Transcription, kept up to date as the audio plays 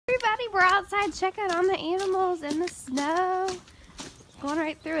everybody. We're outside checking on the animals in the snow. Going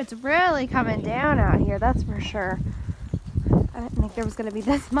right through. It's really coming down out here, that's for sure. I didn't think there was going to be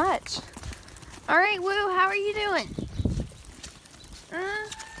this much. All right, Woo, how are you doing?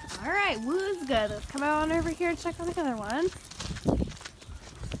 All right, Woo's good. Let's come on over here and check on the other one.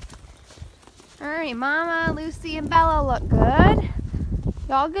 All right, Mama, Lucy, and Bella look good.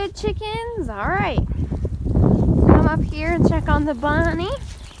 Y'all good chickens? All right. Come up here and check on the bunny.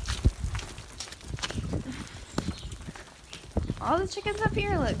 All the chickens up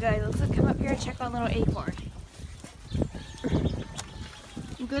here look good. Let's come up here and check on little Acorn.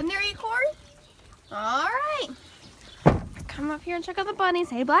 You good in there, Acorn? All right. Come up here and check on the bunnies.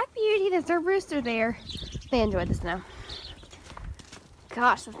 Hey, Black Beauty, there's our rooster there. They enjoyed the snow.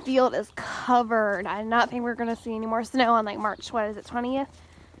 Gosh, the field is covered. I did not think we were going to see any more snow on like March, what is it, 20th?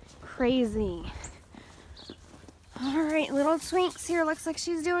 Crazy. All right, little Twinks here. Looks like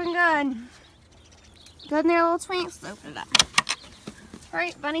she's doing good. Good in there, little Twinks. Let's open it up. All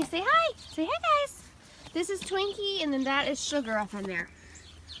right, Bunny, say hi. Say hi, guys. This is Twinkie, and then that is Sugar up in there.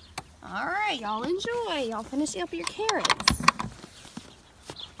 All right, y'all enjoy. Y'all finish up your carrots.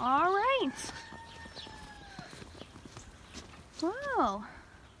 All right. Wow.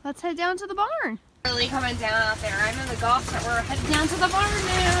 Let's head down to the barn. Really coming down out there. I'm in the golf cart. We're heading down to the barn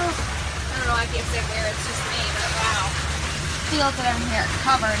now. I don't know, I can't sit where it's just me, but wow. Fields that I'm here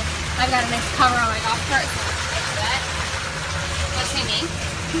covered. I've got a nice cover on my golf cart, so I'm going to that. Let's see me.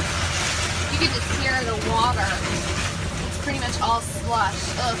 You can just hear the water. It's pretty much all slush.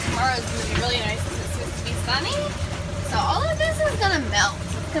 Oh, tomorrow's going to be really nice because it's supposed to be sunny. So all of this is going to melt.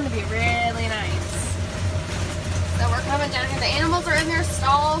 It's going to be really nice. So we're coming down here. The animals are in their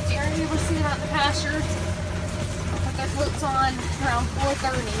stalls. You're able to see them out in the pasture. Put their coats on around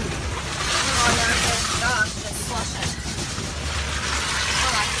 4:30. On down here. Gosh, just slushing.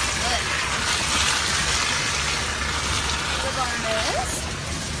 Oh, that's good. The barn is.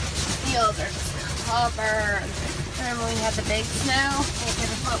 Fields are just covered. Remember when we had the big snow?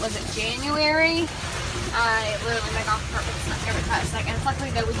 What was it, January? Literally my golf cart was stuck every 5 seconds. Luckily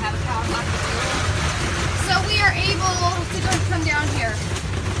though we have a cow block to do. So we are able to go come down here.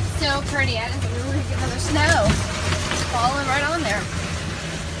 So pretty. I didn't think we were going to get another snow. Falling right on there.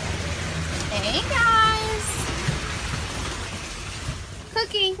 Hey guys.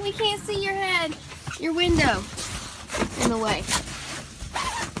 Cookie, we can't see your head. Your window in the way.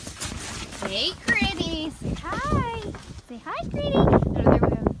 Hey Gritty, say hi. Say hi Gritty. Over there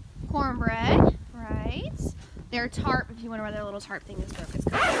we have cornbread, right? Their tarp, if you wonder why their little tarp thing is broken. It's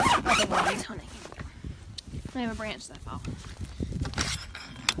because of the toning. I have a branch that fell.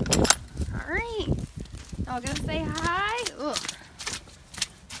 Alright. Y'all gonna say hi? Ugh.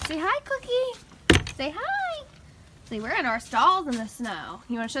 Say hi, Cookie. Say hi. See, we're in our stalls in the snow.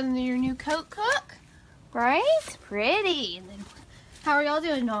 You want to show them your new coat, Cook? Right? Pretty. And then, how are y'all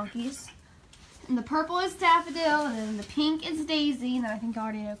doing, donkeys? And the purple is Daffodil, and then the pink is Daisy, and then I think you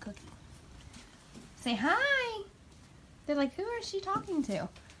already know Cookie. Say hi. They're like, who is she talking to?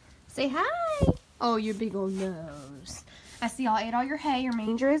 Say hi. Oh, your big old nose. I see y'all ate all your hay. Your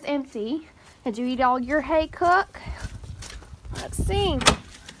manger is empty. Did you eat all your hay, Cook? Let's see.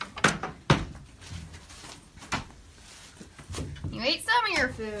 You ate some of your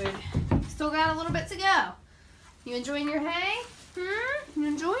food. Still got a little bit to go. You enjoying your hay? You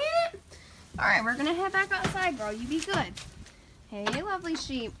enjoying it? All right, we're gonna head back outside, girl. You be good. Hey, lovely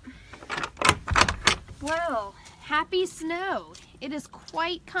sheep. Well, happy snow. It is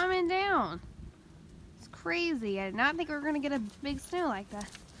quite coming down. It's crazy. I did not think we were gonna get a big snow like that.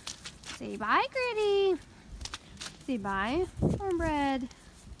 Say bye, Gritty. Say bye, cornbread.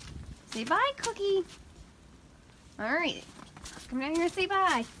 Say bye, Cookie. All right. Come down here and say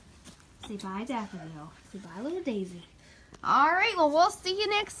bye. Say bye, Daffodil. Say bye, little Daisy. All right, well, we'll see you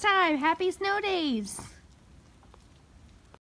next time. Happy snow days.